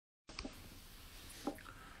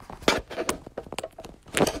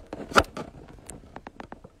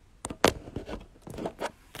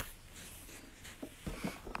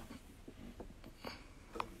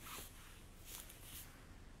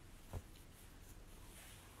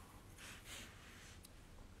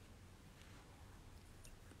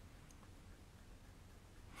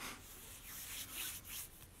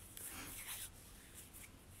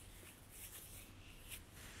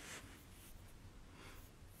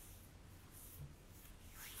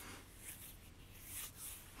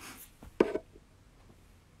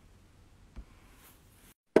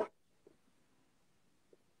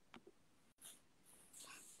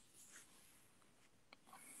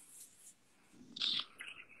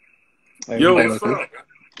Hey, Yo, what's what's going on, up? Chris?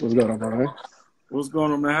 What's going on, man? What's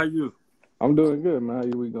going on, man? How you? I'm doing good, man. How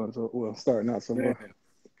your week going? Starting out so Man, far.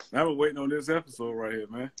 I've been waiting on this episode right here,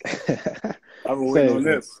 man. I've been waiting on Same,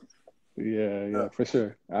 man. this. Yeah, Uh, for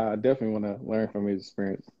sure. I definitely want to learn from his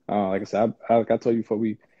experience. Like I said, like I told you before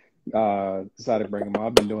we decided to bring him on,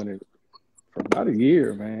 I've been doing it for about a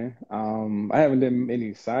year, man. I haven't done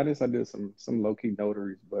any signings. I did some low key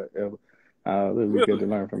notaries, but it would be good really? to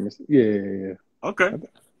learn from his. Yeah. Okay.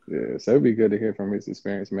 Yeah, so it'd be good to hear from his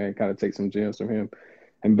experience, man. Kind of take some gems from him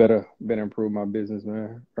and better improve my business,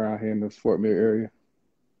 man, around here in the Fort Mill area.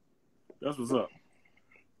 That's what's up.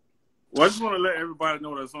 Well, I just want to let everybody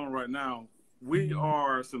know that's on right now. We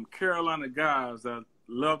are some Carolina guys that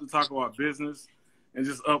love to talk about business and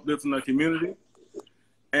just uplifting the community.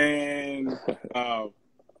 And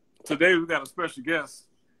today we got a special guest,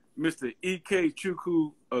 Mr.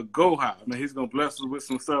 ikAgoha. I mean, he's going to bless us with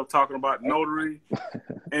some stuff talking about notary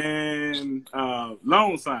and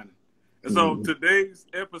loan signing. And so today's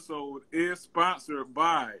episode is sponsored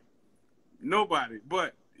by nobody,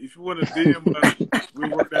 but if you want to DM us,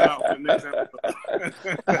 we'll work that out for the next episode.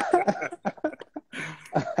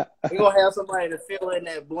 We're going to have somebody to fill in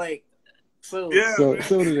that blank soon. Yeah, so man.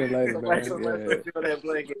 sooner than later, man. Somebody to fill that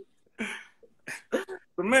blank in.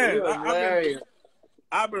 So, man,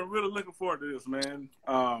 I've been really looking forward to this, man.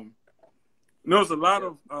 There's a lot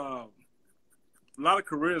of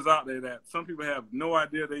careers out there that some people have no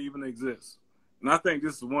idea they even exist, and I think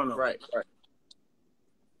this is one of them. Right.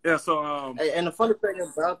 Yeah. So, and the funny thing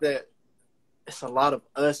about that, it's a lot of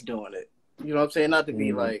us doing it. You know what I'm saying? Not to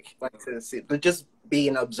be like to see, but just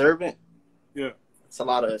being observant. Yeah. It's a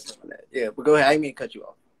lot of us doing that. Yeah, but go ahead. I didn't mean to cut you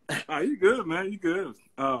off. You good, man. You good.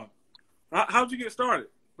 How'd you get started?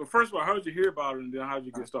 But first of all, how did you hear about it, and then how'd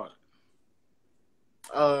you get started?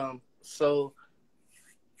 So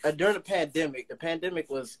during the pandemic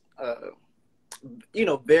was,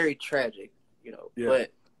 very tragic,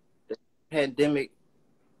 but the pandemic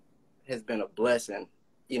has been a blessing,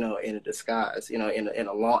 in a disguise, in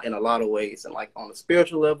a lot of ways, and like on a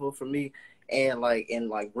spiritual level for me, and like in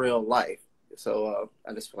like real life. So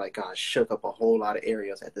I just feel like God shook up a whole lot of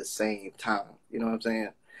areas at the same time. You know what I'm saying?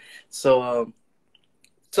 So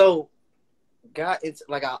God, it's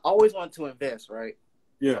like I always wanted to invest, right?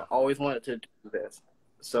 Yeah. I always wanted to invest.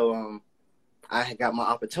 So I had got my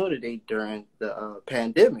opportunity during the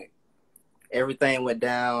pandemic. Everything went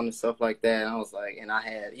down and stuff like that. And I was like, and I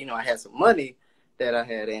had some money that I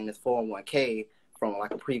had in this 401k from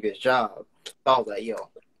like a previous job. So I was like, yo,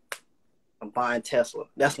 I'm buying Tesla.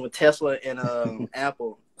 That's when Tesla and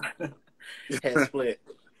Apple had split.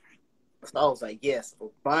 So I was like, yes,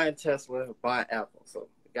 I'm buying Tesla, buying Apple. So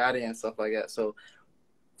got in and stuff like that. So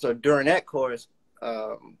during that course,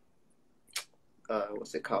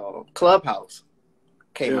 what's it called? Clubhouse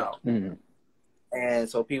came out. Mm-hmm. And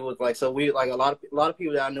so people was like, so we like a lot of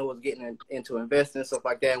people that I know was getting into investing and stuff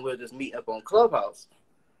like that, and we'll just meet up on Clubhouse.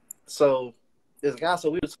 So this guy, so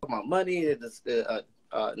we was talking about money, the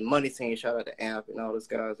money team, shout out to Amp and all those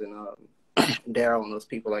guys, and Daryl and those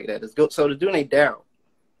people like that. It's good. So the dude named Daryl,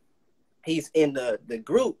 he's in the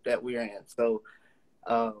group that we're in. So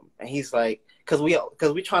and he's like, because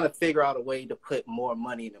we trying to figure out a way to put more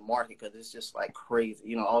money in the market, because it's just like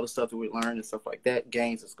crazy, all the stuff that we learned and stuff like that,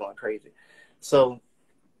 gains is going crazy. So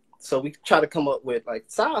we try to come up with like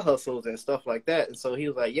side hustles and stuff like that. And so he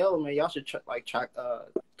was like, yo, man, y'all should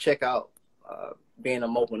check out being a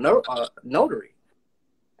mobile notary.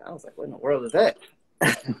 And I was like, what in the world is that?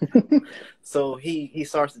 So he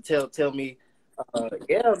starts to tell me,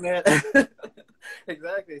 yeah, man.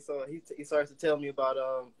 Exactly. So he starts to tell me about,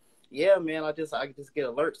 yeah, man, I just get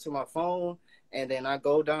alerts to my phone, and then I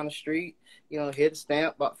go down the street, hit the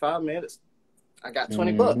stamp, about 5 minutes. I got $20.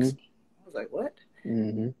 I was like, what?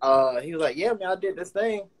 Mm-hmm. He was like, yeah, man, I did this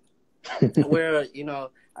thing where,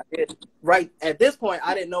 I did right at this point,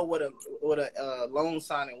 I didn't know what a loan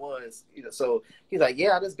signing was. So he's like,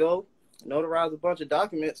 yeah, I just go notarize a bunch of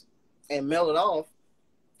documents and mail it off,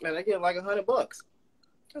 and I get like $100. I was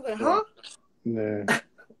like, huh? Yeah.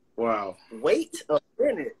 Wow. Wait a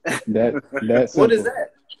minute. That's what is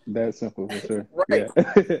that? That's simple for sure. Right.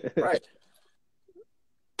 Yeah. Right.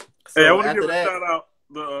 So hey, I want to give a shout out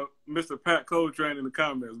to Mr. Pat Coltrane in the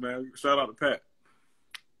comments, man. Shout out to Pat.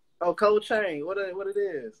 Oh, Coltrane, what it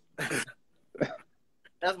is?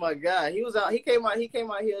 That's my guy. He was out. He came out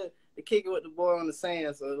here to kick it with the boy on the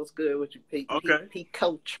sand. So it was good with you, Pete. Okay. Pete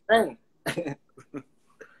Coltrane.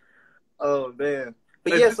 Oh man.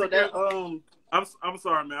 But yeah, so that I'm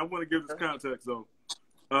sorry, man. I want to give this context though.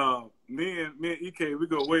 Me and EK, we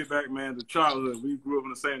go way back, man, to childhood. We grew up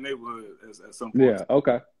in the same neighborhood at some point. Yeah,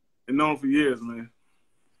 okay. And known for years, man.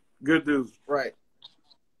 Good dude. Right.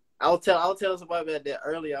 I'll tell somebody about that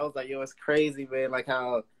earlier. I was like, yo, it's crazy, man. Like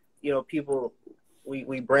how, people,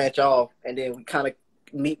 we branch off and then we kind of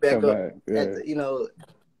meet back up at the,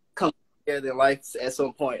 come together in life at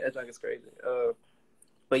some point. That's like, it's crazy.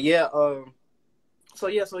 But yeah, so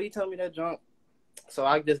he told me that junk. So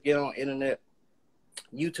I just get on internet,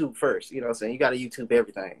 YouTube first. You know what I'm saying? You got to YouTube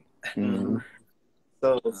everything. Mm-hmm.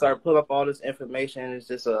 So start pulling up all this information. It's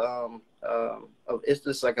just it's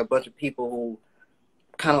just like a bunch of people who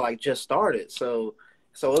kind of like just started. So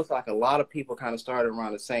it's like a lot of people kind of started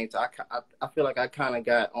around the same time. I feel like I kind of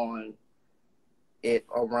got on it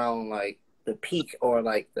around like the peak or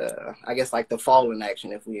like the falling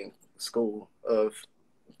action, if we in school, of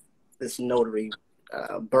this notary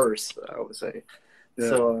burst, I would say.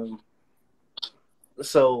 Yeah.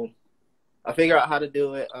 So I figure out how to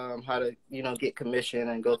do it, how to, get commission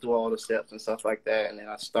and go through all the steps and stuff like that. And then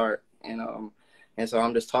I start, and so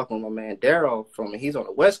I'm just talking with my man Daryl he's on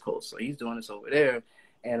the West Coast, so he's doing this over there.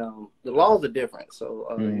 And the laws are different. So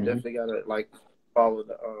you definitely got to like follow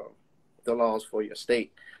the laws for your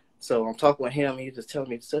state. So I'm talking with him. He's just telling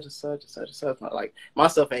me such and such and such and such. Like my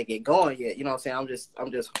stuff ain't get going yet. You know what I'm saying?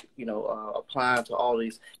 I'm just applying to all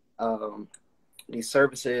these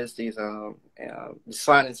services, these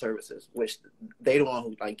signing services, which they the one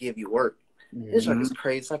who like give you work. Mm-hmm. It's like it's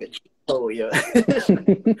crazy. It's like a cheat code, yeah.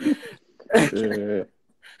 Yeah.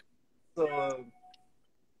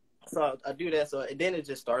 So I do that. So and then it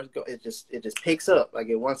just starts it just picks up. I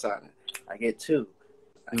get one signing, I get two,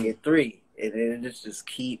 I get three, and then it just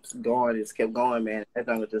keeps going. It's kept going, man. I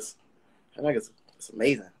think it's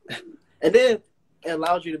amazing. And then it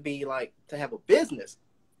allows you to be like to have a business.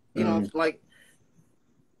 You know, like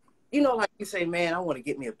you say, man, I want to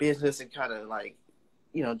get me a business and kind of like,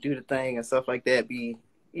 do the thing and stuff like that. Be,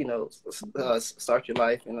 start your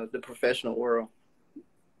life in the professional world.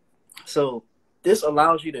 So this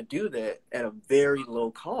allows you to do that at a very low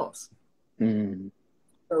cost. Mm-hmm. You know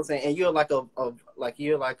what I'm saying? And you're like a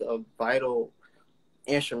vital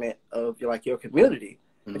instrument of your community,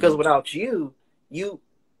 because without you,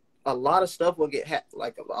 a lot of stuff will get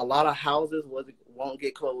like a lot of houses won't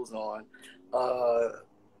get closed on.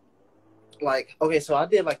 Like, okay, so I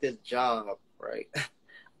did like this job, right?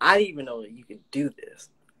 I didn't even know that you could do this.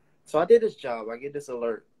 So I did this job. I get this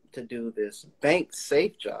alert to do this bank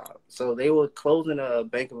safe job. So they were closing a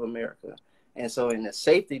Bank of America. And so in the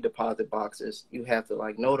safety deposit boxes, you have to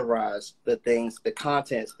like notarize the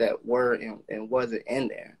contents that were and wasn't in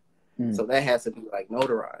there. So that has to be like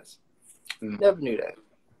notarized. Never knew that.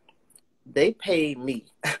 They paid me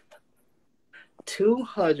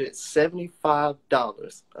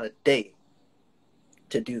 $275 a day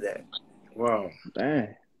to do that. Wow.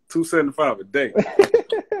 Dang. $275 a day.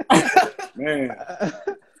 Man.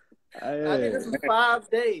 I did this for 5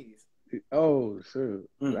 days. Oh, shoot.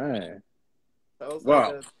 Man. So it was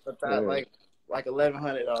like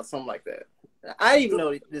 $1,100 or something like that. I didn't even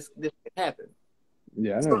know this could happen.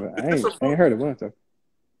 Yeah, I ain't heard of one. So.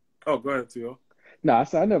 Oh, go ahead, Tio. No, I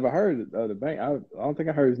never heard of the bank. I don't think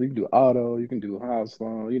I heard you can do auto, you can do house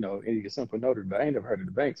loan, and you get something for notary, but I ain't never heard of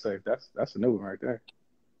the bank safe. That's a new one right there.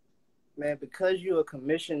 Man, because you're a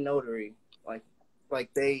commissioned notary, like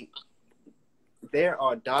there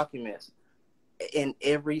are documents in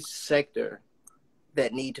every sector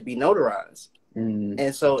that need to be notarized.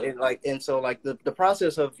 And so the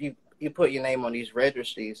process of you put your name on these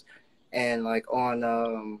registries and like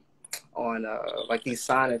on like these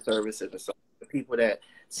signing services and stuff, the people that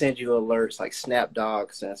send you alerts like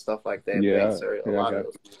SnapDocs and stuff like that. Yeah, a lot of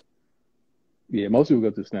those. Yeah, most people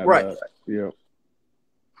go through SnapDocs. Right. Yeah.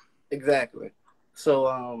 Exactly.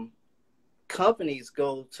 So companies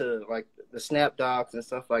go to like the SnapDocs and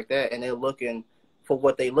stuff like that, and they're looking for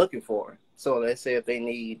what they're looking for. So let's say if they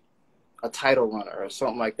need a title runner or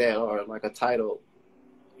something like that, or like a title,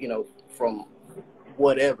 from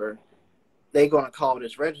whatever, they're going to call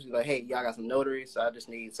this registry like, hey, y'all got some notaries, so I just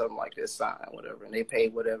need something like this signed, whatever. And they pay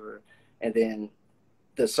whatever, and then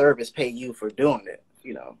the service pay you for doing it,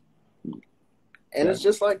 And it's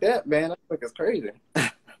just like that, man. I think it's crazy.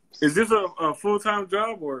 Is this a full-time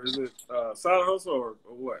job, or is it a side hustle, or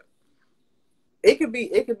what? It could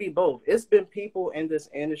be both. It's been people in this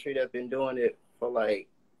industry that have been doing it for like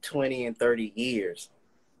 20 and 30 years.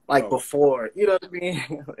 Like before, you know what I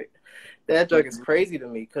mean? Like, that joke is crazy to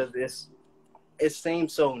me because it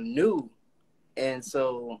seems so new and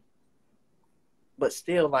so, but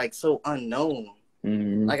still like so unknown.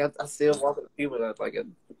 Mm-hmm. Like I still walk with people that's like,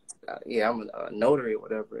 I'm a notary or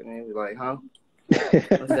whatever, and they be like, huh?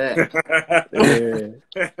 What's that? Yeah.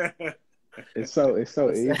 It's so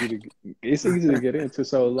easy to get into.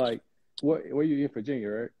 So like, where you in Virginia,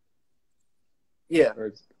 right? Yeah.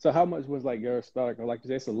 So how much was like your stock? Like you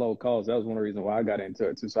said, it's a low cost. That was one of the reasons why I got into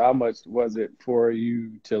it too. So how much was it for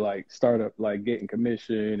you to like start up, like getting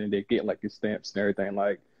commission and then getting like your stamps and everything?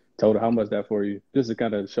 Like total, how much that for you? Just to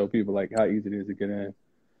kind of show people like how easy it is to get in.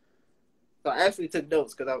 So I actually took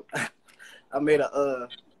notes because I made a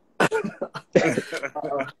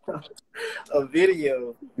a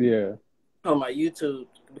video Yeah. on my YouTube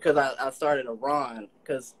because I started a run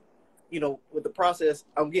because with the process.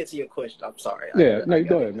 I'm getting to your question. I'm sorry. Yeah. No, you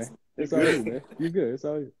go ahead, man. It's all you, man. You good? It's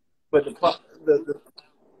all you. But the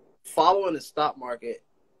following the stock market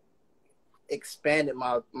expanded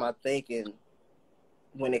my thinking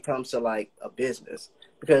when it comes to like a business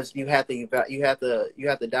because you have to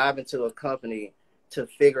dive into a company to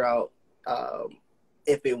figure out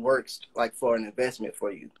if it works like for an investment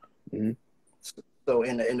for you. Mm-hmm. So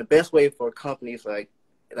in the best way for companies like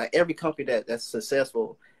every company that's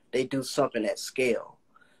successful, they do something at scale.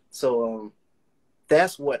 So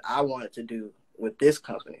that's what I wanted to do with this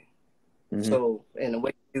company. Mm-hmm. So and the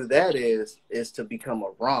way to do that is to become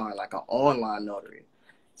a RON, like an online notary.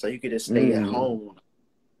 So you could just stay at home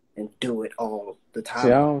and do it all the time.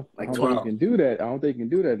 See, I don't think you can do that. I don't think you can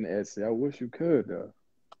do that in Etsy. I wish you could though.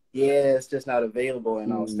 Yeah, it's just not available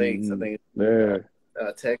in all states. I think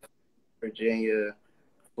Texas, Virginia,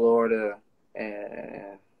 Florida,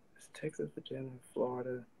 and Texas, Virginia,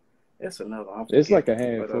 Florida. It's another. It's like a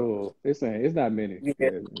handful. It's not many.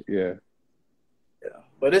 Yeah.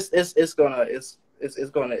 But it's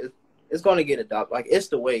gonna get adopted. Like it's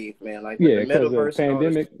the wave, man. Like yeah, because of the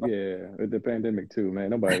pandemic. With the pandemic too, man.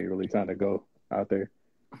 Nobody really trying to go out there.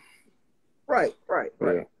 Right.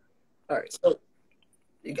 Yeah. All right. So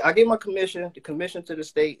I get my commission. The commission to the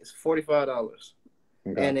state is $45.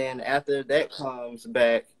 Okay. And then after that comes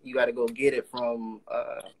back, you got to go get it from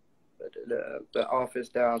the office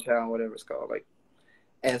downtown, whatever it's called. Like,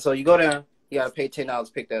 and so you go down, you got to pay $10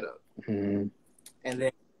 to pick that up. Mm-hmm. And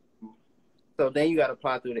then you got to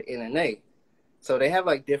apply through the NNA. So they have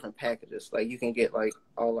like different packages. Like you can get like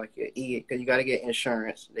all like your because you got to get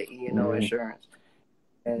insurance, the E&O insurance.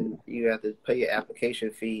 And you have to pay your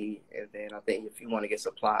application fee, and then I think if you want to get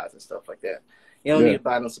supplies and stuff like that, you don't need to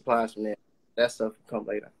buy no supplies from there. That stuff will come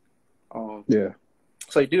later.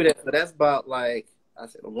 So you do that, but that's about like I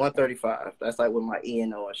said, $135. That's like with my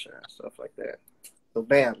E&O insurance, stuff like that. So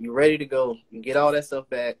bam, you're ready to go. You get all that stuff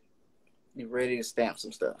back. You're ready to stamp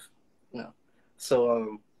some stuff,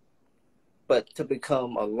 So, but to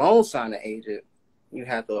become a loan signing agent, you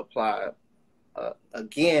have to apply.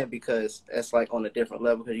 Again, because that's like on a different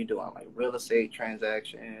level because you're doing like real estate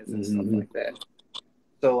transactions and stuff like that.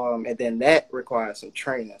 So, and then that requires some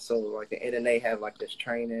training. So, like the NNA have like this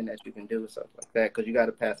training that you can do and stuff like that because you got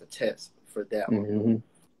to pass a test for that one.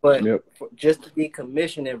 But just to be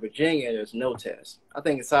commissioned in Virginia, there's no test. I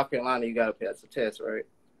think in South Carolina you got to pass the test, right?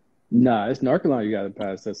 Nah, it's North Carolina you got to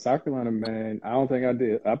pass. So South Carolina, man, I don't think I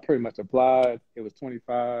did. I pretty much applied. It was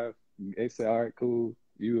 25. They said, all right, cool.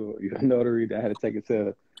 You're a notary. I had to take it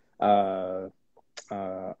to,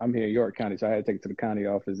 I'm here in York County, so I had to take it to the county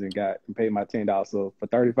office and paid my $10. So for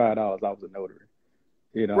 $35, I was a notary.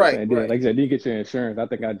 You know what I'm saying? Then, like I said, you get your insurance. I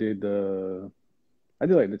think I did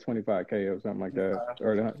like the 25K or something like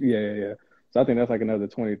that. Yeah. So I think that's like another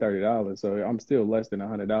 $20, $30. So I'm still less than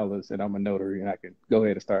 $100 and I'm a notary and I can go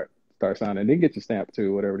ahead and start signing. Then get your stamp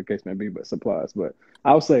too, whatever the case may be, but supplies. But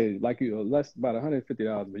I would say like less about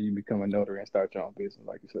 $150 when you become a notary and start your own business,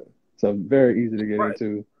 like you said. So very easy to get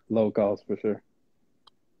into, low cost for sure.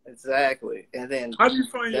 Exactly. And then how do you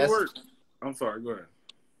find your work? I'm sorry, go ahead.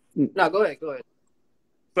 No, go ahead.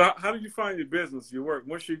 So how do you find your business, your work?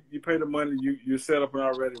 Once you pay the money, you're set up and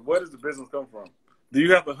already, where does the business come from? Do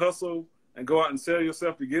you have to hustle and go out and sell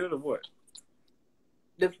yourself to get it or what?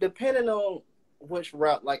 Depending on which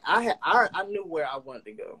route, like I knew where I wanted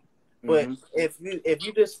to go. But if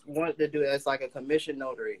you just wanted to do it as like a commission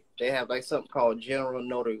notary, they have like something called general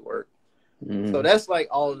notary work. So that's like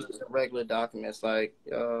all of the regular documents, like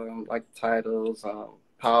titles,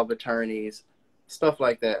 power of attorneys, stuff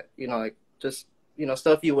like that. Like just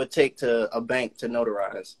stuff you would take to a bank to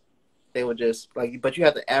notarize. They would just but you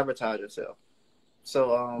have to advertise yourself.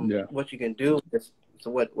 So what you can do is, so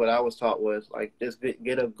what I was taught was like just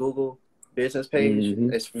get a Google business page.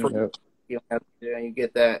 It's free. You don't have to, and you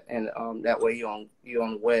get that, and that way you on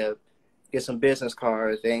the web. Get some business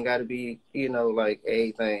cards. They ain't got to be like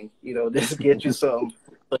anything. Just get you something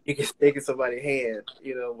so you can stick in somebody's hand.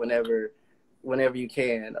 Whenever you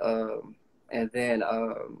can, and then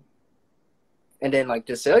like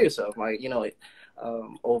just sell yourself,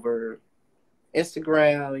 over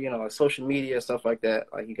Instagram, like social media, stuff like that.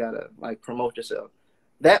 Like you gotta like promote yourself.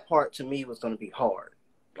 That part to me was gonna be hard.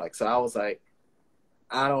 So I was like,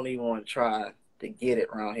 I don't even want to try to get it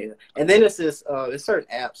around here. And then it's this, there's certain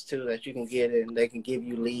apps too that you can get it, and they can give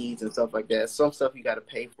you leads and stuff like that. Some stuff you got to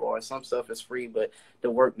pay for, and some stuff is free, but the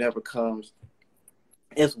work never comes.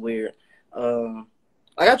 It's weird.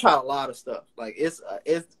 Like I tried a lot of stuff. Like it's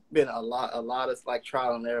been a lot of like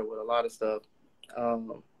trial and error with a lot of stuff.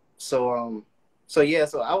 So yeah,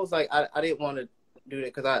 so I was like, I didn't want to do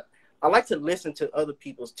that because I like to listen to other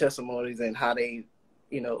people's testimonies and how they,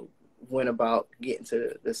 went about getting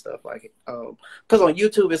to this stuff. Like, because on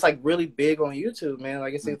YouTube, it's like really big on YouTube, man.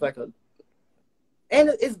 Like it seems like and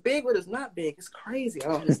it's big, but it's not big. It's crazy. I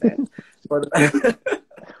don't understand. But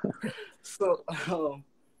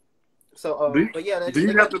but yeah, do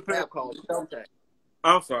you have to pay? App called Thumbtack.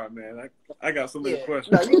 I'm sorry, man. I got so many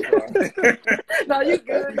questions. No, you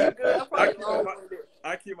good. You good.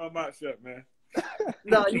 I keep my mouth shut, man.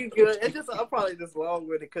 No, you good. It's just I'm probably just long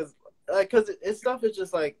with it because it's stuff is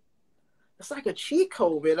just like it's like a cheat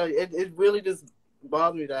code, man. It really just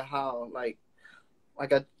bothers me that how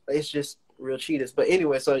it's just real cheaters. But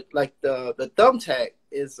anyway, so like the Thumbtack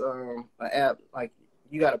is an app like.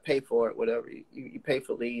 You got to pay for it, whatever. You pay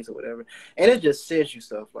for leads or whatever. And it just sends you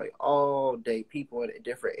stuff like all day, people in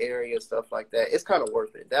different areas, stuff like that. It's kind of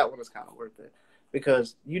worth it. That one is kind of worth it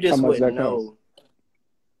because you just wouldn't know.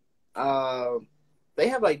 They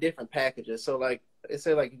have like different packages. So like it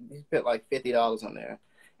said like you put like $50 on there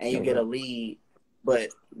and you get a lead, but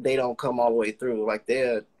they don't come all the way through. Like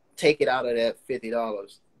they'll take it out of that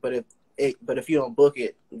 $50. But if you don't book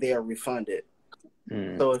it, they'll refund it.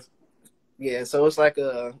 So so it's like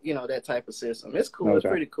that type of system. It's cool. Okay. It's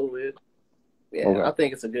pretty cool. I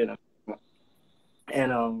think it's a good one.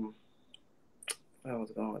 And I was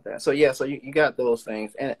going with that. So yeah, so you got those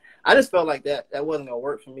things, and I just felt like that wasn't gonna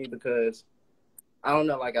work for me because I don't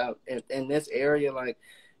know, like in this area, like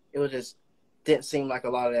it was just didn't seem like a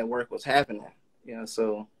lot of that work was happening.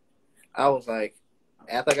 So I was like,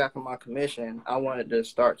 after I got my commission, I wanted to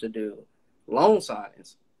start to do loan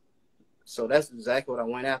signings. So that's exactly what I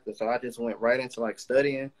went after. So I just went right into like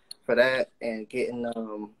studying for that and getting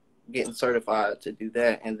certified to do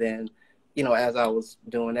that. And then, as I was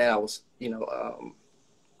doing that, I was,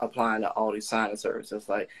 applying to all these signing services.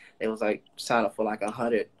 Like it was like sign up for like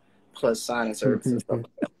 100+ signing services.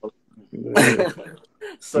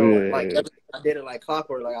 So like I did it like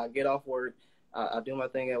clockwork. Like I get off work, I do my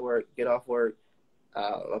thing at work, get off work,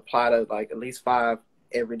 apply to like at least 5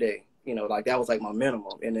 every day. Like that was like my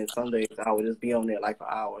minimum. And then some days I would just be on there like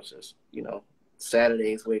for hours, just,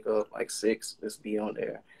 Saturdays, wake up like 6, just be on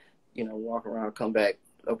there, walk around, come back,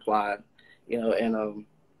 apply, and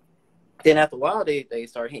then after a while they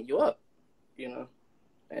start hitting you up, and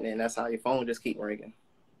then that's how your phone just keep ringing.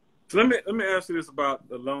 So let me ask you this about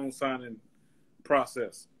the loan signing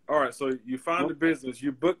process. All right, so you find the business,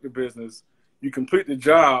 you book the business, you complete the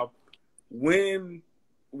job. When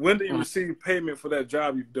do you receive payment for that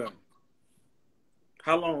job you've done?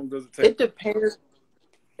 How long does it take? It depends.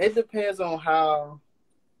 It depends on how.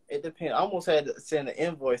 It depends. I almost had to send an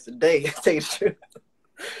invoice today. To tell you the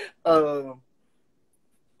truth.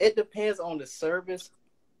 It depends on the service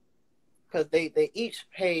because they each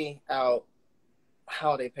pay out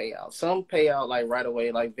how they pay out. Some pay out like right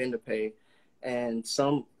away, like vendor pay, and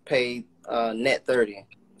some pay net 30.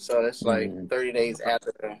 So that's like 30 days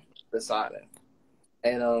after the signing.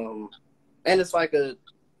 And it's like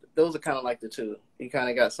those are kind of like the two. You kind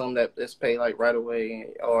of got some that's paid like right away,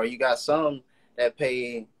 or you got some that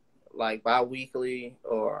pay like bi-weekly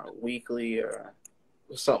or weekly or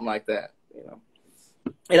something like that.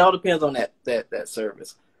 It all depends on that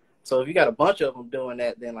service. So if you got a bunch of them doing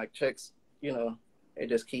that, then like checks, they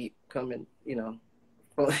just keep coming,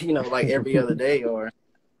 like every other day, or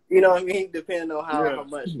what I mean, depending on how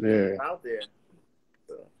much out there.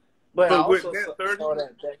 So, but I also saw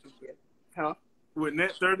that you get, with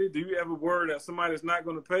net 30, do you ever worry that somebody's not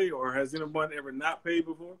going to pay, or has anyone ever not paid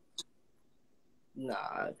before?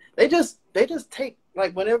 Nah, they just take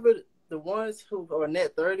like whenever the ones who are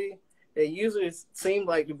net 30, they usually seem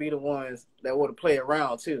like to be the ones that want to play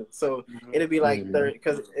around too. So it'll be like 30,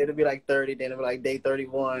 because it'll be like 30, then it'll be like day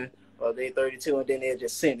 31 or day 32, and then they'll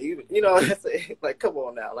just send it. It's like, come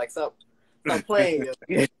on now, like stop playing.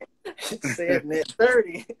 Said net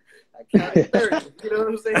 30, I counted 30. You know what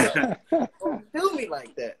I'm saying? Don't do me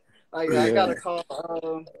like that. Like I got to call.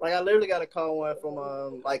 Like I literally got to call one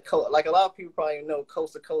from like a lot of people probably know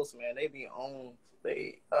Coast to Coast, man. They be on.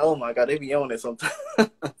 Oh my God, they be on it sometimes.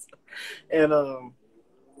 And I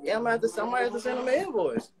might have to send them an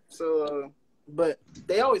invoice. So, but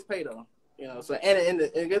they always pay though. So and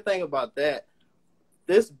the good thing about that,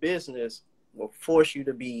 this business will force you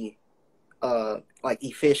to be like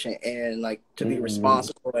efficient and like to be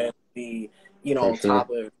responsible and be, you know, For on sure. top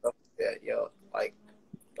of that, yo. Like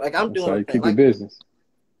I'm That's doing how you keep like, your business.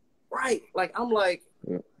 right. Like I'm like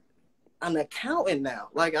an accountant now.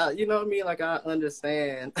 Like you know what I mean? Like I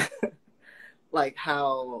understand like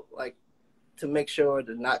how like to make sure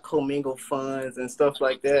to not commingle funds and stuff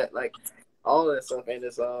like that. Like all that stuff, and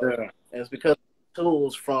it's because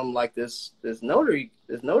tools from like this notary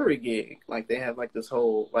gig. Like they have like this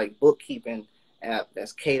whole like bookkeeping app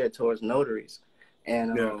that's catered towards notaries,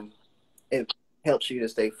 and it helps you to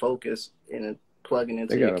stay focused and plugging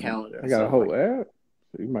into your calendar. They got a whole app.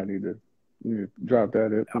 So you might need to drop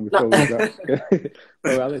that before we drop.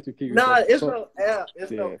 So I'll let you keep. No, it's no app.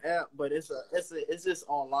 It's no app, but it's just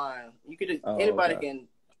online. You could anybody can.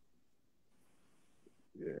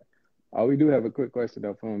 Yeah. Oh, we do have a quick question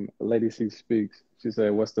though from a lady. She speaks. She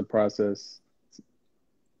said, "What's the process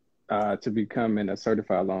to becoming a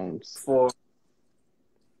certified loans?"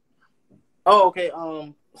 Oh, okay.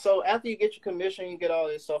 So after you get your commission, you get all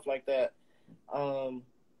this stuff like that.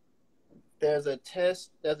 There's a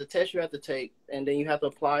test you have to take, and then you have to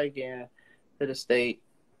apply again to the state.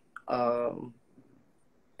 And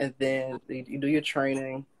then you do your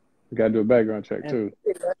training. You gotta do a background check too.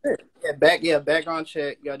 Background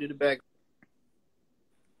check. You gotta do the back.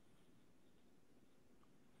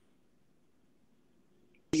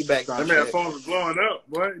 Background that man check. phone is blowing up,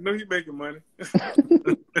 boy. You know he's making money.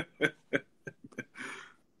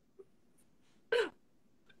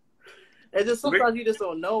 And just sometimes you just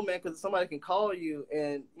don't know, man, because somebody can call you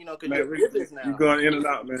and, you know, because you're business now. You're going in and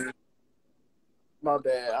out, man. My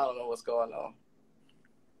bad. I don't know what's going on.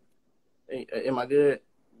 Am I good?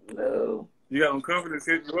 No. You got them confidence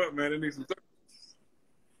hit you up, man. It needs some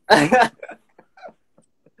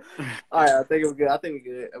All right, I think we're good. Are we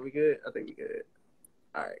good? I think we're good.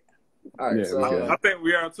 All right. Yeah, so I think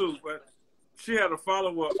we are too, but she had a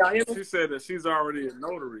follow-up. She said that she's already a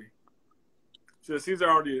notary. She said she's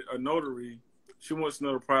already a notary. She wants to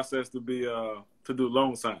know the process to be to do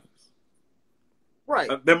loan signings. Right.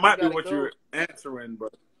 That might be what you're answering,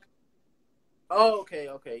 but okay,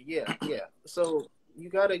 yeah. So you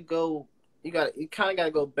kind of gotta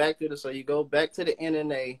go back to so you go back to the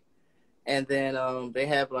NNA, and then they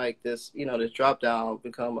have like this, you know, this drop down,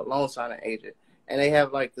 become a loan signing agent, and they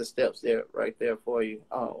have like the steps there right there for you.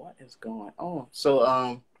 Oh, what is going on? So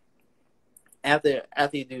after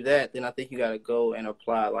you do that, then I think you gotta go and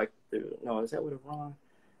apply like is that what it's wrong?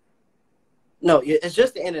 No, it's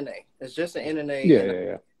just the NNA. It's just the NNA.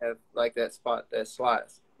 Yeah. Have like that spot that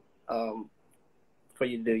slots for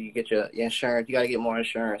you to do. You get your insurance. You got to get more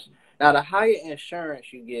insurance. Now, the higher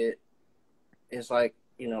insurance you get is like,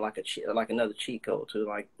 you know, like another cheat code too.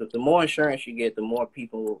 Like the more insurance you get, the more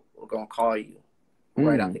people are gonna call you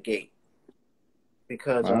right out the gate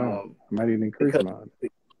because might even increase mine.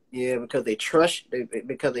 Yeah, because they trust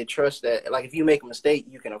that, like, if you make a mistake,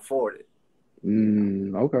 you can afford it.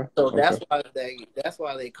 Okay. So that's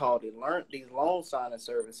why they call these loan signing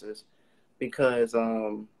services, because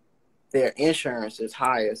their insurance is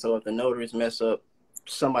higher. So if the notaries mess up,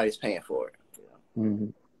 somebody's paying for it. You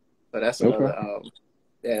know? So that's another.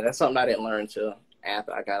 That's something I didn't learn till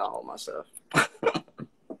after I got all my stuff. I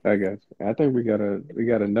got you. I think we got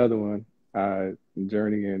another one.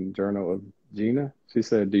 Journey and Journal of Gina. She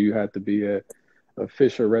said, "Do you have to be a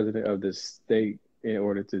official resident of the state in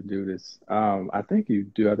order to do this?" I think you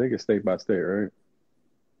do. I think it's state by state, right?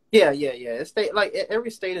 Yeah. It's state, like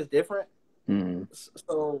every state is different.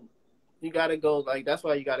 So you got to go, like, that's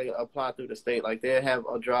why you got to apply through the state. Like they have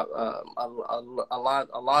a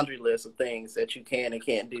laundry list of things that you can and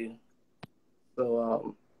can't do.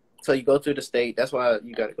 So so you go through the state. That's why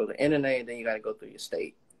you got to go to NNA, and then you got to go through your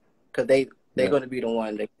state, because they're going to be the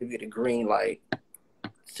one that give you the green light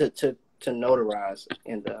to notarize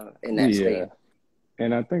in that state.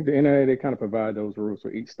 And I think the NNA, they kind of provide those rules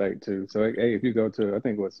for each state too. So hey, if you go to, I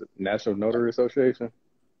think what's it, National Notary Association.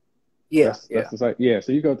 That's the site. Yeah,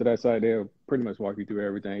 so you go to that site, they'll pretty much walk you through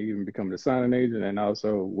everything, even becoming a signing agent, and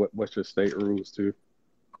also what's your state rules too.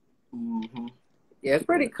 Yeah, it's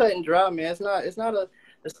pretty cut and dry, man. It's not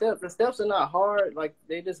the steps are not hard. Like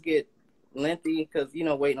they just get lengthy because, you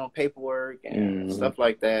know, waiting on paperwork and stuff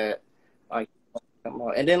like that. Like,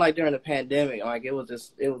 and then like during the pandemic, like it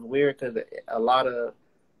was weird because a lot of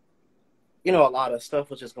stuff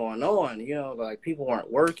was just going on. You know, like people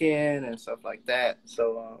weren't working and stuff like that.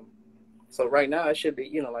 So so right now it should be,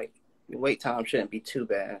 you know, like the wait time shouldn't be too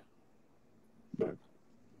bad.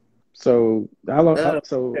 So how long?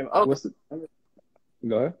 What's the?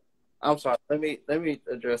 Go ahead. I'm sorry. Let me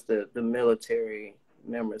address the military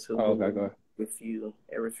members who move with you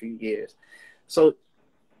every few years. So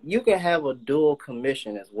you can have a dual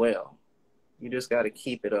commission as well. You just got to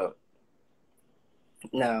keep it up.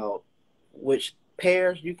 Now, which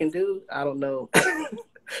pairs you can do, I don't know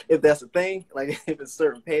if that's a thing, like if it's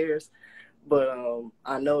certain pairs, but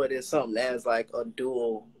I know it is something that's like a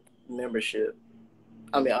dual membership.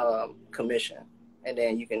 Commission, and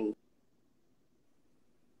then you can.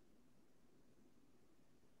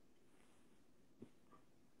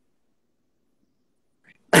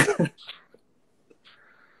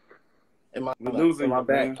 Am I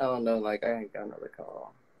back? Man. I don't know. Like, I ain't got another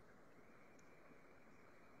call.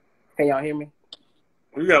 Can y'all hear me?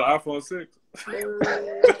 You got an iPhone 6?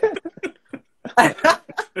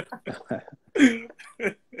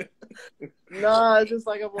 Nah, it's just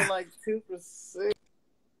like I'm on like 2%.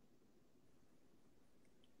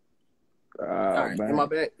 All right. Am I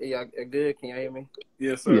back? Y'all good? Can y'all hear me?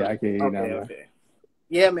 Yes, sir. Yeah, I can hear you now. Okay.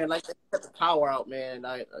 Yeah, man. Like, they cut the power out, man.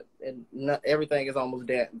 Everything is almost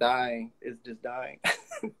dying. It's just dying,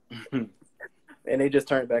 and they just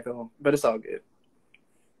turned it back on. But it's all good.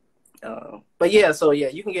 But yeah, so yeah,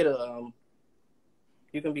 you can get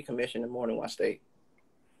you can be commissioned in more than one state.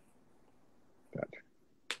 Gotcha.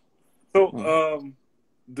 So,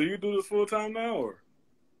 do you do this full time now, or?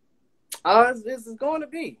 This is going to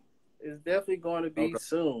be. It's definitely going to be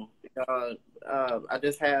soon. I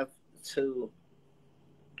just have to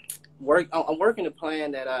work. I'm working a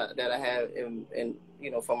plan that I have in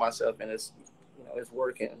for myself, and it's it's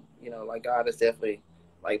working. Like God is definitely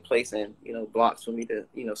like placing blocks for me to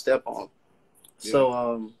step on. Yeah.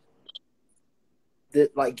 So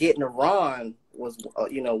like getting Iran was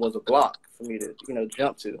was a block for me to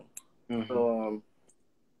jump to. Mm-hmm. So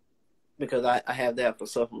because I have that for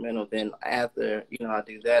supplemental. Then after I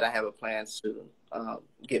do that, I have a plan to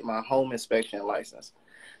get my home inspection license.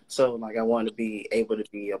 So like I want to be able to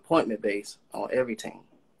be appointment based on every team.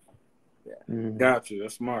 Yeah. Mm-hmm. Got you.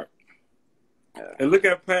 That's smart. And look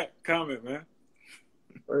at Pat comment, man.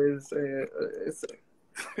 What is it? It's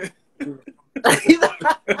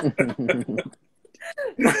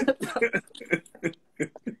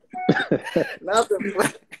not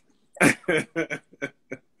the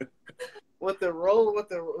with the roll with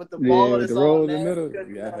the ball that's the roll on in the there.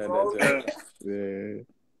 middle. Yeah, I had that. Yeah.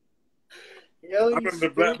 Yo, I remember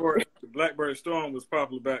the Blackbird Storm was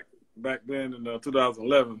popular back then in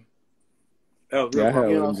 2011. That was real popular.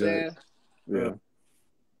 You know what I'm saying? Yeah.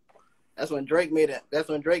 That's when Drake made it. That's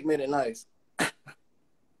when Drake made it nice.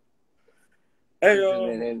 Hey,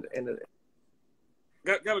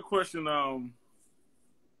 got a question.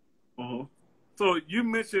 So you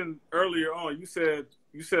mentioned earlier on, you said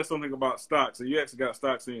something about stocks, and you actually got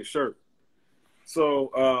stocks in your shirt.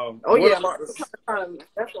 So,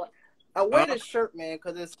 that's why I wear this shirt, man,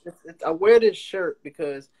 because I wear this shirt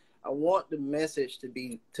because I want the message to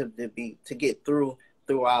get through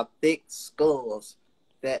our thick skulls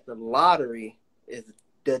that the lottery is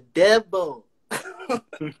the devil.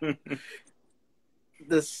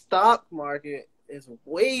 The stock market is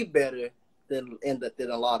way better than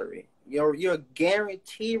the lottery. Your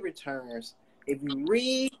guaranteed returns if you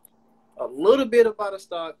read a little bit about a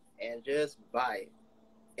stock and just buy it.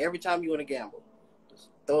 Every time you want to gamble, just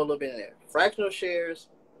throw a little bit in there. Fractional shares,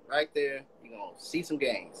 right there. You're gonna see some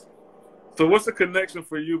gains. So, what's the connection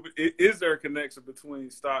for you? Is there a connection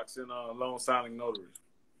between stocks and loan signing notaries?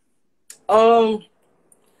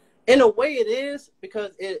 In a way, it is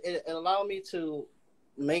because it allowed me to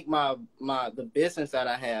make the business that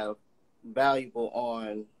I have valuable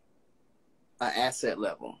on an asset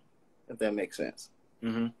level, if that makes sense.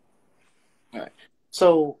 Mm-hmm. All right.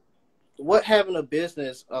 So what having a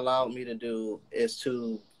business allowed me to do is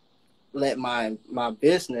to let my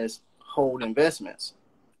business hold investments.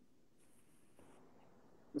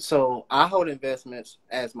 So I hold investments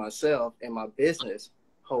as myself, and my business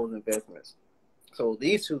holds investments. So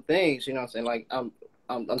these two things, you know what I'm saying, like I'm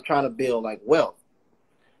trying to build like wealth.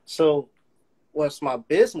 So once my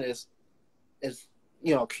business is,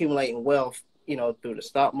 accumulating wealth, through the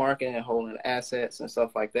stock market and holding assets and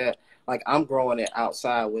stuff like that, like I'm growing it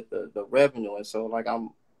outside with the revenue. And so like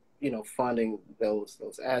I'm, funding those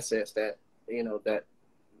assets that,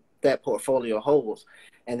 that portfolio holds.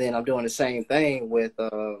 And then I'm doing the same thing with,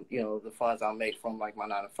 the funds I make from like my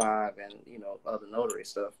 9-to-5 and, other notary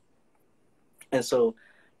stuff. And so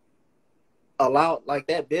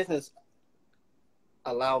that business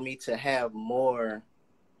allow me to have more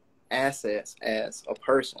assets as a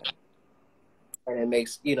person. And it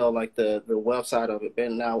makes, like the wealth side of it.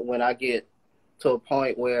 But now when I get to a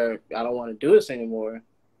point where I don't want to do this anymore,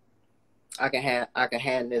 I can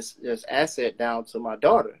hand this asset down to my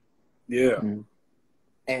daughter. Yeah. Mm-hmm.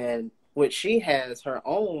 And which she has her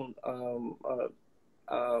own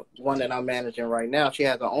one that I'm managing right now. She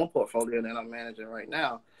has her own portfolio that I'm managing right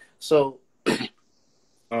now. So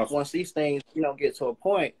once these things, get to a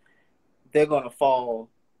point, they're going to fall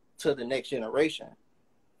to the next generation.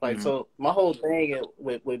 Like, so my whole thing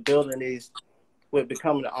with building these, with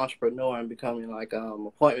becoming an entrepreneur and becoming like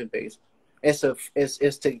appointment based, is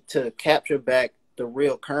to capture back the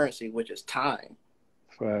real currency, which is time.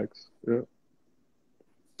 Facts. Yeah.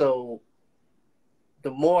 So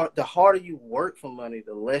the harder you work for money,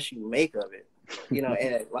 the less you make of it.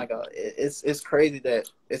 And like it's crazy that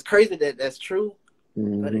that's true,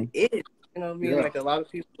 but it is. You know what I mean? Yeah. Like a lot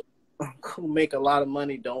of people who make a lot of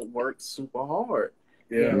money don't work super hard.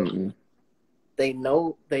 Yeah. They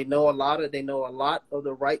know a lot of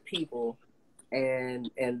the right people, and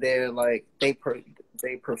they're like they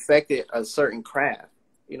perfected a certain craft,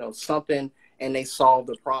 something, and they solved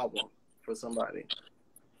the problem for somebody,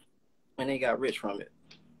 and they got rich from it.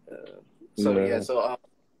 So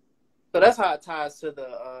that's how it ties to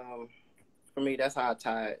the for me. That's how I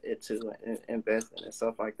tie it to investing and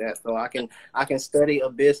stuff like that. So I can study a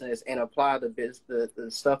business and apply the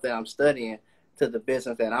stuff that I'm studying to the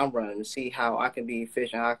business that I'm running to see how I can be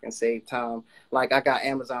efficient, how I can save time. Like I got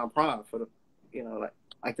Amazon Prime for the,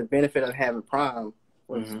 like the benefit of having Prime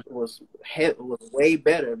was way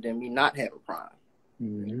better than me not having Prime.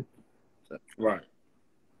 So, right.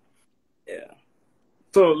 Yeah.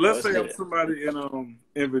 So let's say I'm somebody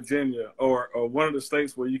in Virginia or one of the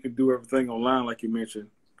states where you can do everything online, like you mentioned.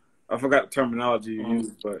 I forgot the terminology you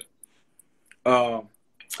used, but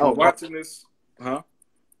watching this,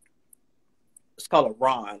 It's called a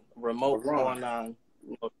remote online.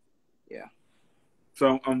 Yeah.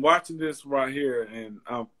 So I'm watching this right here, and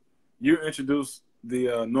you introduced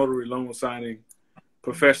the notary loan signing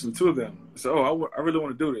profession to them. So, I really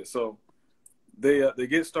want to do this. So they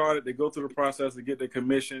get started. They go through the process to get their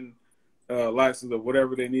commission license or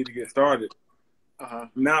whatever they need to get started.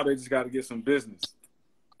 Now they just got to get some business.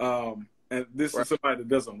 And this is somebody that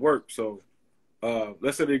doesn't work. So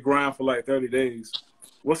let's say they grind for like 30 days.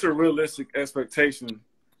 What's a realistic expectation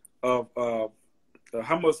of how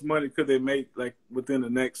much money could they make like within the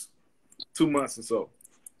next 2 months or so?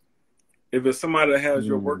 If it's somebody that has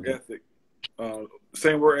your work ethic,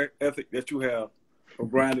 same work ethic that you have of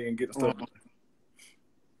grinding and getting stuff done.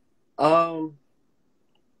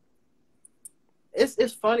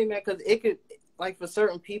 It's funny, man, because it could, like, for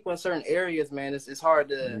certain people in certain areas, man, it's hard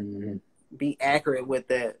to be accurate with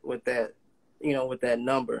that with that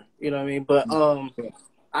number. You know what I mean? But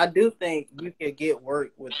I do think you can get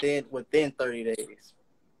work within 30 days.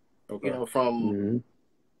 Okay. From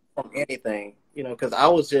anything. Because I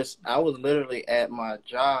was literally at my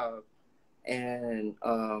job, and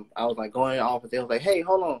I was like going in the office. They was like, "Hey,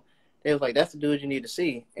 hold on." They was like, "That's the dude you need to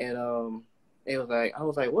see." And it was like, I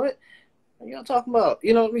was like, "What? What are you talking about?"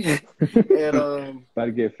 You know what I mean? And about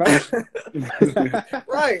to get fat.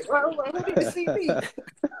 right. I was like, "Who need to see me?"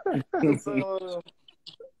 So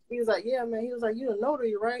he was like, "Yeah, man." He was like, "You a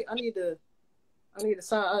notary, right? I need to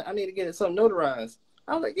sign. I need to get something notarized."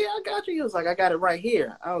 I was like, "Yeah, I got you." He was like, "I got it right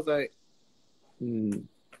here." I was like, "Where's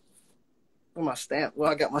my stamp?" Well,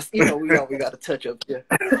 I got my, we got to touch up here.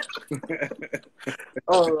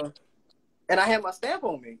 And I had my stamp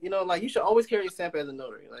on me. Like, you should always carry your stamp as a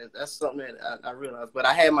notary. Like, that's something that I realized. But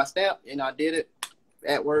I had my stamp, and I did it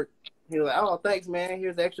at work. He was like, "Oh, thanks, man.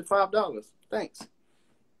 Here's the extra $5. Thanks."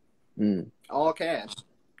 All cash.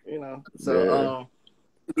 So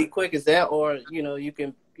be quick as that, or you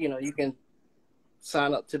can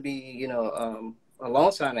sign up to be a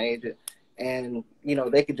loan signing agent, and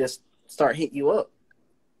they could just start hitting you up.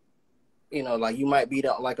 Like you might be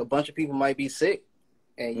like a bunch of people might be sick,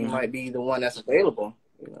 and you might be the one that's available.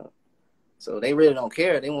 So they really don't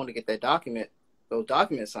care. They want to get those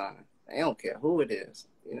documents signed. They don't care who it is.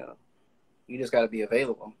 You just got to be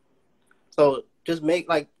available. So just make,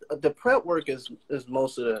 like, the prep work is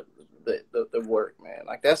most of the work, man.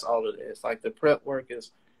 Like, that's all it is. Like, the prep work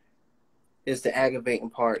is the aggravating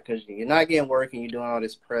part, because you're not getting work and you're doing all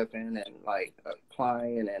this prepping and like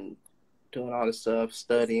applying and doing all this stuff,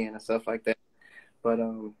 studying and stuff like that. But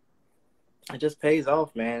it just pays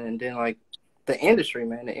off, man. And then, like, the industry,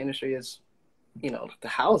 man, the industry is, the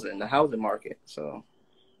housing market. So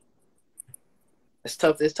it's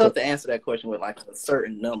tough to answer that question with like a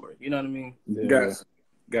certain number. You know what I mean? Yeah.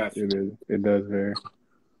 Gotcha. It does vary.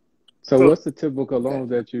 So what's the typical loans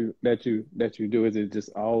that you do? Is it just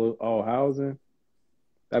all housing?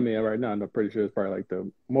 I mean, right now I'm pretty sure it's probably like the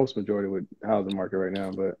most majority with housing market right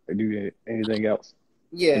now. But do you get anything else?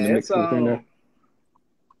 Yeah, it's I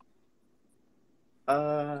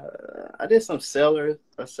did a seller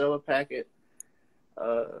packet.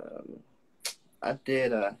 I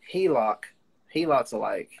did a HELOC. HELOCs are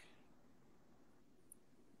like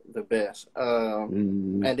the best.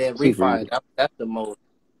 And then refi, that's the most.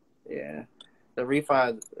 Yeah. The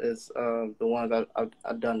refi is the ones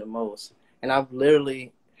I've done the most. And I've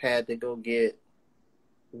literally had to go get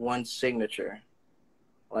one signature,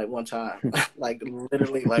 like one time. Like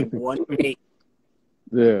literally like one day.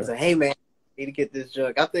 Yeah. Say, hey man, I need to get this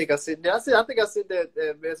junk. I think I sent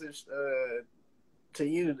that message to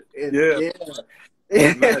you. Yeah.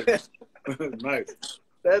 Nice. Nice.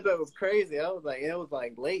 That was crazy. I was like, it was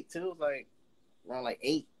like late too. It was like around like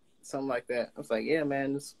 8, something like that. I was like, yeah,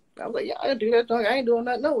 man. I was like, yeah, I can do that junk. I ain't doing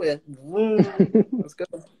that nowhere. Let's go.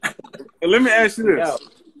 Let me ask you this. Yeah.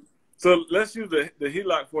 So let's use the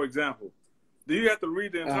HELOC for example. Do you have to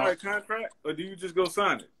read the entire contract, or do you just go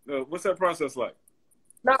sign it? What's that process like?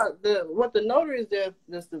 No, what the notary is there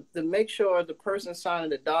is to make sure the person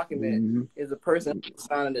signing the document is the person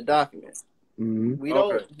signing the document. We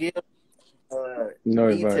don't give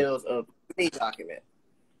details of any document.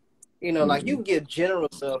 You know, like you can give general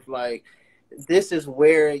stuff like this is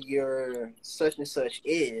where your such and such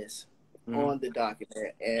is on the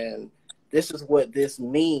document, and this is what this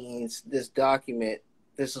means. This document,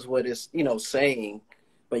 this is what it's saying,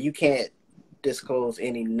 but you can't disclose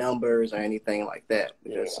any numbers or anything like that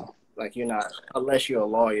because like you're not, unless you're a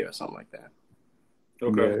lawyer or something like that.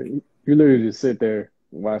 Okay. Yeah, you literally just sit there,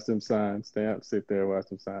 watch them sign, stamp, sit there, watch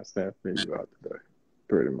them sign, stamp, then you go out the door,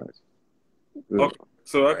 pretty much. Yeah. Okay.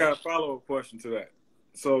 So I got a follow-up question to that.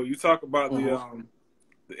 So you talk about the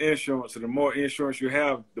insurance, and the more insurance you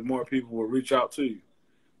have, the more people will reach out to you.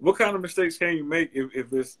 What kind of mistakes can you make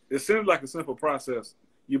if it seems like a simple process?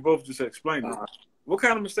 You both just explained it. What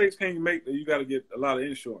kind of mistakes can you make that you got to get a lot of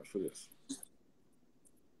insurance for this?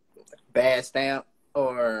 Bad stamp,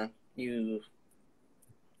 or you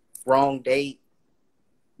wrong date,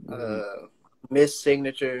 missed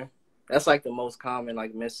signature. That's like the most common,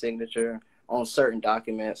 like missed signature on certain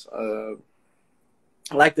documents.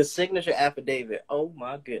 Like the signature affidavit. Oh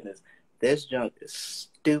my goodness, this junk is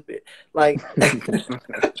stupid. Like,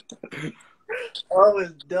 oh,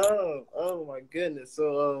 it's dumb. Oh my goodness.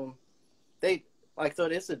 So so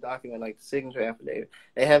this is a document like the signature affidavit.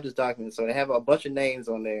 They have this document, so they have a bunch of names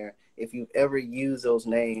on there. If you've ever used those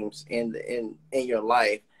names in your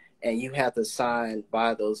life, and you have to sign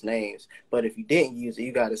by those names. But if you didn't use it,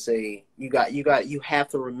 you got to say you have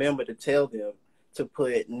to remember to tell them to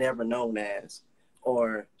put never known as,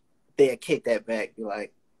 or they'll kick that back. Be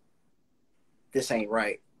like, this ain't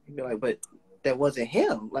right. You'd be like, but that wasn't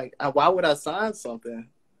him. Like, why would I sign something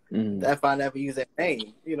if I never use that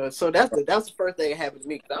name? So that's the first thing that happened to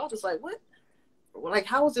me. I was just like, what? Like,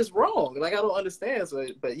 how is this wrong? Like, I don't understand. So,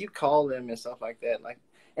 but you call them and stuff like that. Like,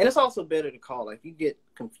 and it's also better to call. Like, if you get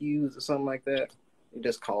confused or something like that, you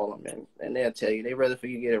just call them and they'll tell you. They'd rather for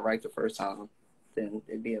you to get it right the first time than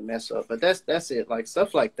it'd be a mess up. But that's it. Like,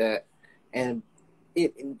 stuff like that. And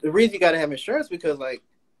the reason you got to have insurance because like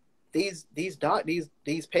these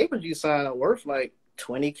papers you sign are worth like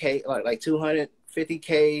 $20K, like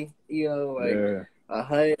 $250K, like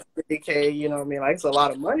 $150K. You know what I mean? Like, it's a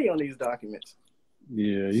lot of money on these documents.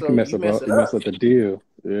 Yeah, you can mess up the deal.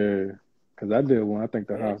 Yeah, because I did one. I think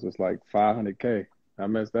the house was like $500K. I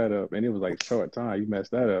messed that up, and it was like short time. You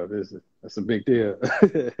messed that up. That's a big deal.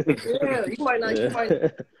 Yeah, you might not.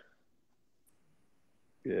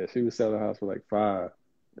 Yeah, she was selling the house for like $5,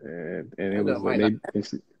 and it was like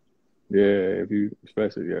if you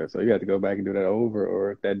especially so you have to go back and do that over,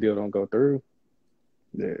 or if that deal don't go through,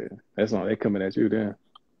 that's on they coming at you then.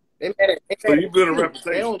 So you build a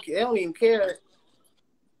reputation. They don't even care.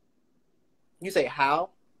 You say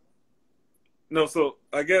how? No, so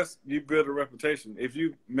I guess you build a reputation. If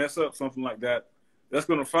you mess up something like that, that's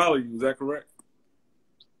going to follow you. Is that correct?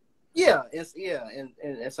 Yeah,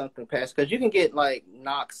 and something past because you can get like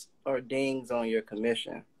knocks or dings on your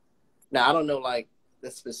commission. Now I don't know like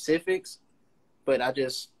the specifics, but I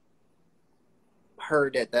just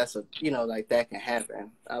heard that that's like that can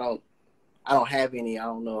happen. I don't have any. I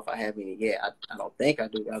don't know if I have any yet. I don't think I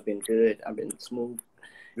do. I've been good. I've been smooth.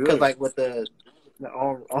 Because like with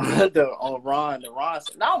on Ron,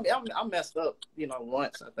 I messed up,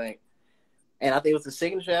 once I think, and I think it was the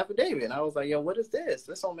signature affidavit, and I was like, yo, what is this?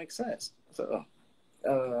 This don't make sense. So,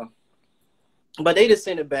 but they just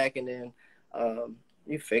send it back, and then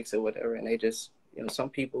you fix it, whatever, and they just, some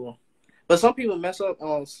people mess up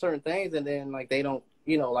on certain things, and then like they don't,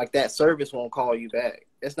 like that service won't call you back.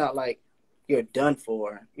 It's not like you're done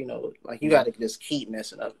for, like you got to just keep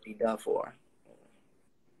messing up to be done for.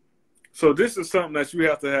 So this is something that you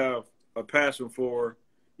have to have a passion for.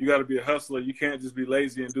 You got to be a hustler. You can't just be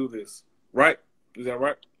lazy and do this, right? Is that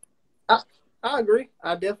right? I agree.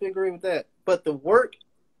 I definitely agree with that. But the work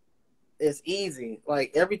is easy.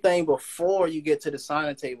 Like everything before you get to the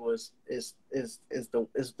signing table is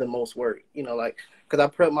the most work. You know, like because I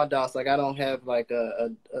prep my docs. Like I don't have like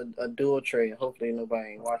a dual tray. Hopefully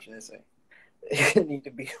nobody ain't watching this. It need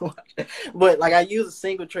to be watching. But like I use a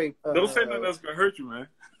single tray. Don't say nothing that's gonna hurt you, man.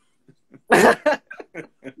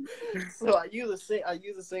 So I use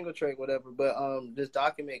a single tray, whatever. But this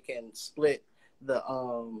document can split the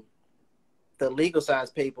legal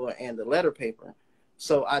size paper and the letter paper.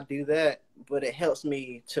 So I do that, but it helps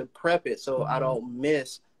me to prep it so I don't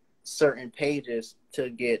miss certain pages to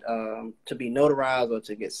get to be notarized or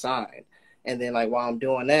to get signed. And then like while I'm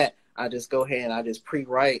doing that, I just go ahead and I just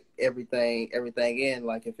pre-write everything in.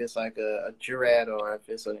 Like if it's like a jurat or if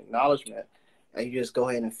it's an acknowledgement, and you just go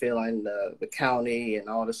ahead and fill in the county and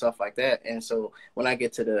all the stuff like that. And so when I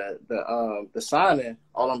get to the signing,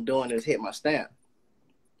 all I'm doing is hit my stamp.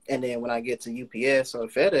 And then when I get to UPS or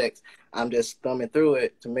FedEx, I'm just thumbing through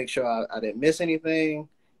it to make sure I didn't miss anything,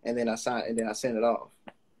 and then I sign and then I send it off.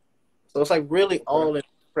 So it's like really all in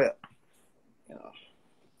prep. You know,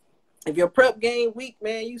 if your prep game weak,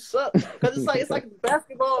 man, you suck. Because it's like a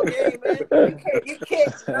basketball game, man. You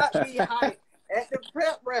can't not be hyped at the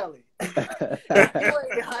prep rally. If you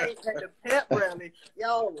ain't hyped at the prep rally,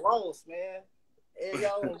 y'all lost, man. And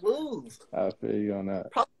y'all gonna lose. I feel you on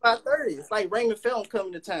that. Probably by 30. It's like Raymond Felton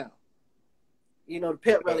coming to town. You know, the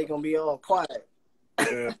pep rally gonna be all quiet.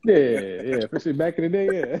 Yeah, especially back in the day,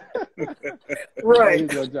 yeah. Right. He's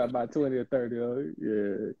gonna drop by 20 or 30,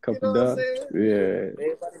 yeah, couple you know done. Yeah.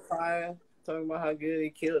 Everybody crying, talking about how good they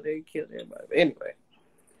killed everybody. But anyway.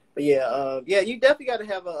 But yeah, you definitely gotta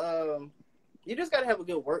have you just gotta have a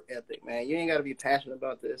good work ethic, man. You ain't gotta be passionate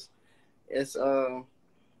about this. It's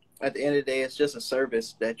at the end of the day, it's just a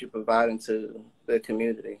service that you're providing to the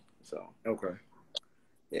community. So okay,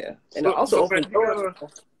 yeah, and also open doors.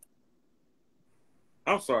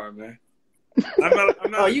 I'm sorry, man. I'm not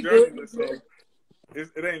oh, a you journalist, good? so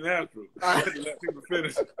it ain't natural. I have to let people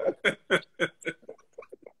finish.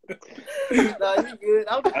 No, you good.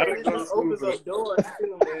 I'm just just opens up doors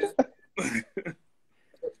too, man.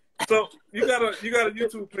 So you got a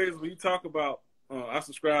YouTube page where you talk about. I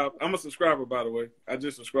subscribe. I'm a subscriber, by the way. I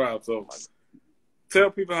just subscribed. So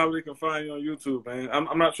tell people how they can find you on YouTube, man.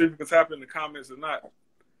 I'm not sure if you can tap in the comments or not,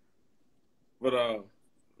 but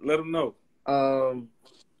let them know.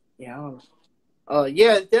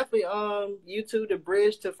 Yeah, definitely. YouTube, the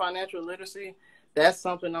bridge to financial literacy. That's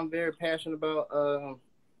something I'm very passionate about.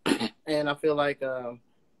 And I feel like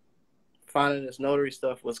finding this notary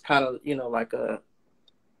stuff was kind of, like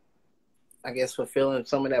I guess fulfilling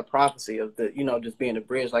some of that prophecy of the, just being a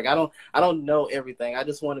bridge. Like I don't know everything. I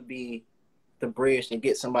just want to be the bridge to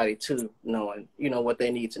get somebody to knowing, what they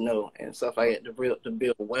need to know and stuff like that to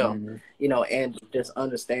build wealth, and just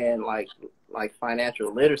understand like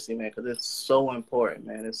financial literacy, man, because it's so important,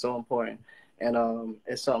 man. It's so important, and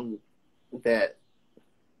it's something that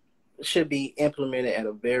should be implemented at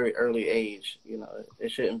a very early age. We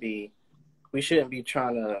shouldn't be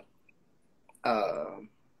trying to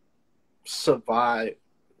survive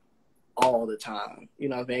all the time.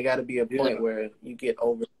 It got to be a point where you get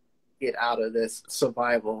out of this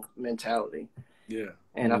survival mentality. Yeah.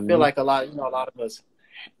 And I feel like a lot of us,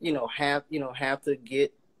 have to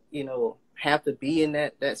get, have to be in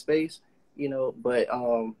that space, but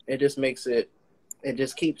it just makes it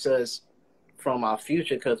just keeps us from our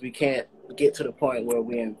future because we can't get to the point where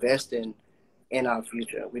we're investing in our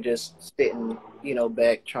future. We're just sitting,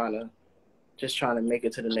 back trying to make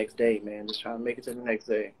it to the next day, man. Just trying to make it to the next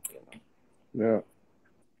day. Yeah.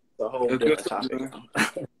 It's a whole different topic.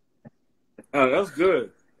 That's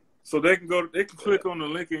good. So they can click on the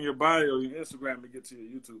link in your bio, your Instagram, to get to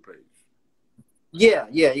your YouTube page. Yeah.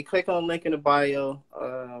 You click on the link in the bio.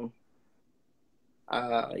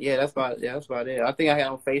 That's about it. I think I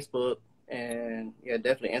have on Facebook and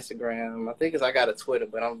definitely Instagram. I think I got a Twitter,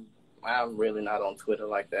 but I'm really not on Twitter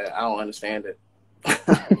like that. I don't understand it. I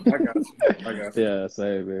got you. Yeah,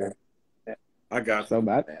 same, man. I got you. So,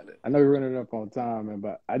 but I know you're running up on time, man,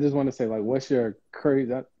 but I just want to say, like, what's your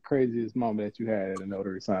craziest moment that you had at a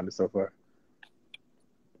notary signing so far?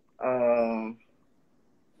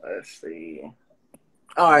 Let's see.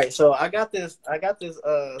 All right, so I got this.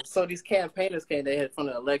 So these campaigners came. They had from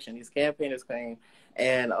the election. These campaigners came,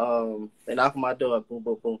 and they knock on my door. Boom,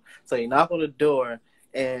 boom, boom. So they knock on the door,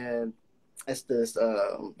 and it's this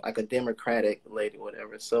like a Democratic lady,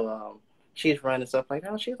 whatever. So she's running stuff like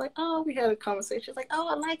that. She's like, "Oh, we had a conversation." She's like, "Oh,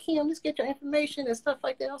 I like him. Let's get your information and stuff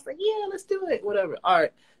like that." I was like, "Yeah, let's do it. Whatever." All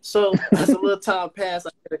right. So as a little time passed,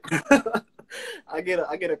 I get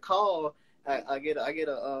a call. I get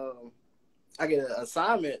a I get an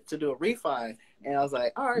assignment to do a refi, and I was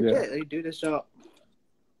like, all right, yeah, they do this jump.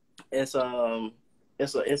 It's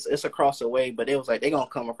across the way, but it was like, they're going to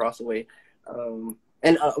come across the way.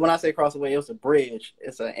 And when I say across the way, it was a bridge.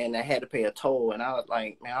 And I had to pay a toll. And I was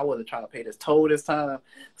like, man, I wasn't trying to pay this toll this time.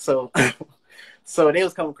 So, so they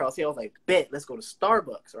was coming across here. I was like, bet, let's go to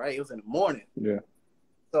Starbucks, right? It was in the morning. Yeah.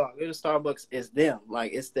 So I go to Starbucks, it's them.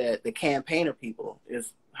 Like, it's the campaigner people.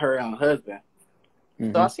 It's her and her husband.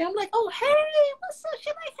 Mm-hmm. So I see, I'm like, oh, hey, what's up? She's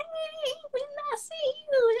like, hey, we not see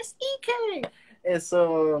you. It's EK. And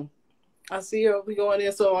so I see her, we going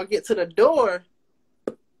in. So I get to the door.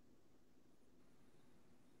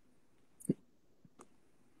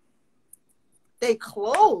 They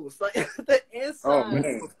closed. Like, the inside. Oh,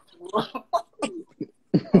 man.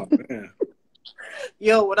 Oh, man.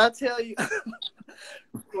 Yo, what I tell you,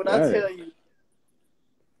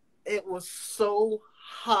 it was so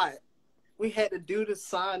hot. We had to do the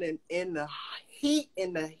signing in the heat,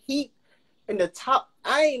 in the top.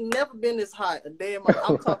 I ain't never been this hot a day in my life.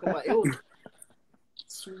 I'm talking about, it was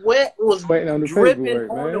sweat was on dripping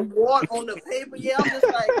on the water, on the paper. Yeah, I'm just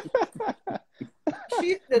like,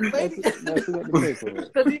 the lady,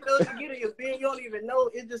 because you get in your bin, you don't even know.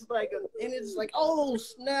 It's just like, and it's just like, oh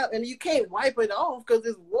snap, and you can't wipe it off because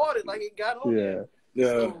it's water, like it got on there.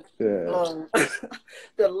 Yeah. So,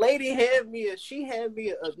 the lady had me a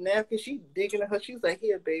napkin. She digging at her. She was like,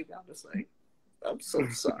 "Here, baby." I'm just like, I'm so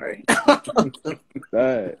sorry.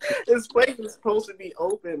 This place was supposed to be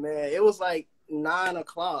open, man. It was like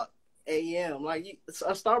 9:00 a.m. Like a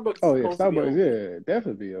Starbucks. Oh yeah, Starbucks. Yeah,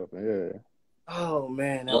 definitely be open. Yeah. Oh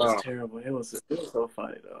man, that was terrible. It was so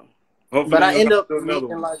funny though. Hopefully but I end up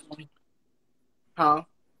meeting like,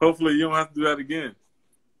 Hopefully you don't have to do that again.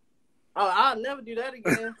 Oh, I'll never do that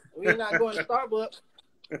again. We're not going to Starbucks.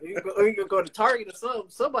 We can go to Target or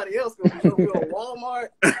somebody else. Go to Walmart.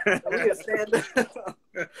 We can stand there.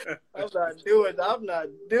 I'm not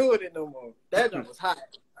doing it no more. That one was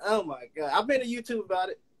hot. Oh my God. I've been to YouTube about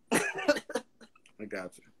it. I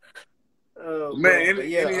got you. Man,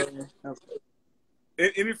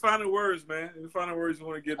 any final words, man? Any final words you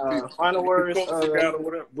want to get to people? Final words. Or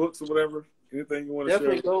whatever, books or whatever. Anything you want to share?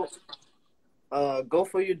 Definitely go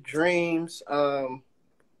for your dreams.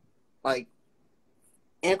 Like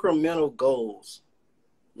incremental goals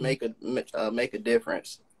make a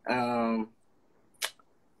difference. I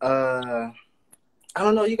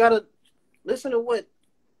don't know. You gotta listen to what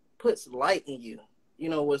puts light in you. You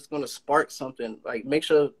know what's gonna spark something. Like make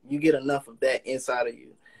sure you get enough of that inside of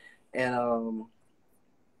you,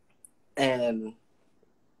 and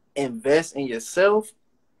invest in yourself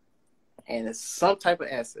and some type of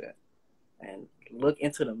asset. And look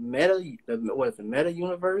into the meta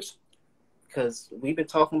universe, because we've been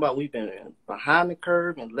behind the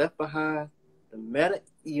curve and left behind. The meta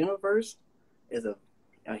universe is a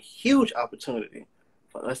huge opportunity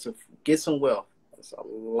for us to get some wealth. There's a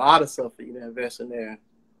lot of stuff for you to invest in there,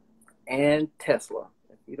 and Tesla.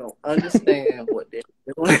 If you don't understand what they're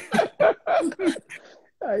doing.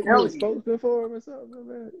 You were spokesman for him or something,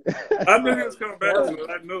 man. I knew he was coming back to it.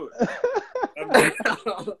 I knew it.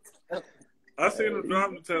 I seen him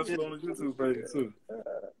driving the Tesla on the YouTube page too.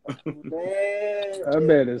 I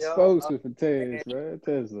bet a spokesman for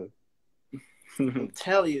Tesla. I'm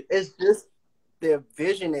telling you, it's just they're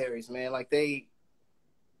visionaries, man. Like they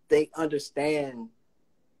understand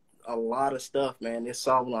a lot of stuff, man. They're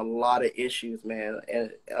solving a lot of issues, man,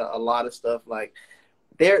 and a lot of stuff. Like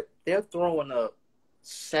they're throwing up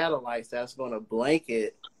satellites that's going to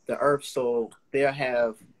blanket the Earth, so they'll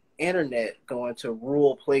have internet going to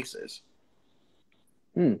rural places.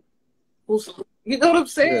 You know what I'm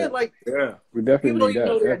saying? Yeah. Like, we definitely people don't even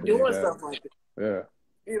know they're doing stuff like that. Yeah,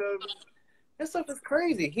 you know, that stuff is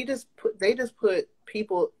crazy. They just put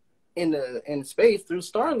people in space through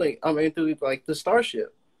Starlink. I mean, through like the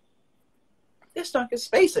Starship. This stuff is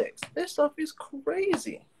SpaceX. This stuff is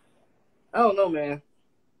crazy. I don't know, man.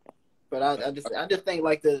 But I just think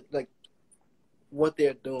like what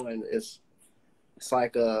they're doing is it's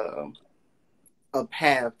like a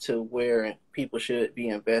path to where people should be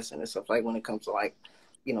investing and stuff, like when it comes to like,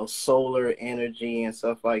 you know, solar energy and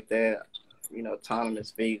stuff like that, you know,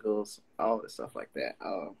 autonomous vehicles, all this stuff like that.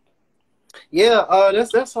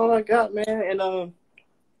 That's all I got, man. And I don't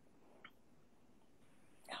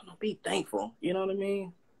know, be thankful. You know what I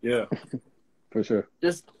mean? Yeah, for sure.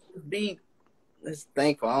 Just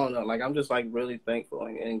thankful. I don't know. Like I'm just like really thankful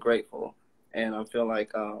and grateful, and I feel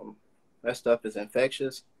like that stuff is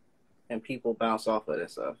infectious. And people bounce off of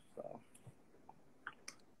that stuff. So.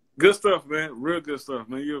 Good stuff, man. Real good stuff,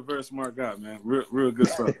 man. You're a very smart guy, man. Real good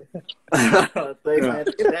stuff. Thanks, man.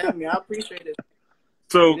 Thanks for having me. I appreciate it.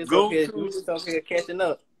 So we go just up here catching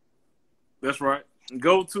up. That's right.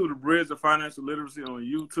 Go to the Bridge of Financial Literacy on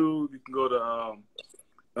YouTube. You can go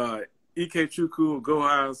to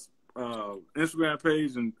ikAgoha's Instagram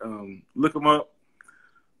page and look them up.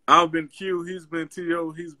 I've been Q, he's been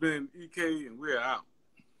T.O., he's been EK, and we're out.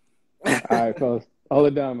 All right, fellas. Hold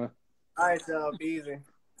it down, man. All right, y'all. Be easy.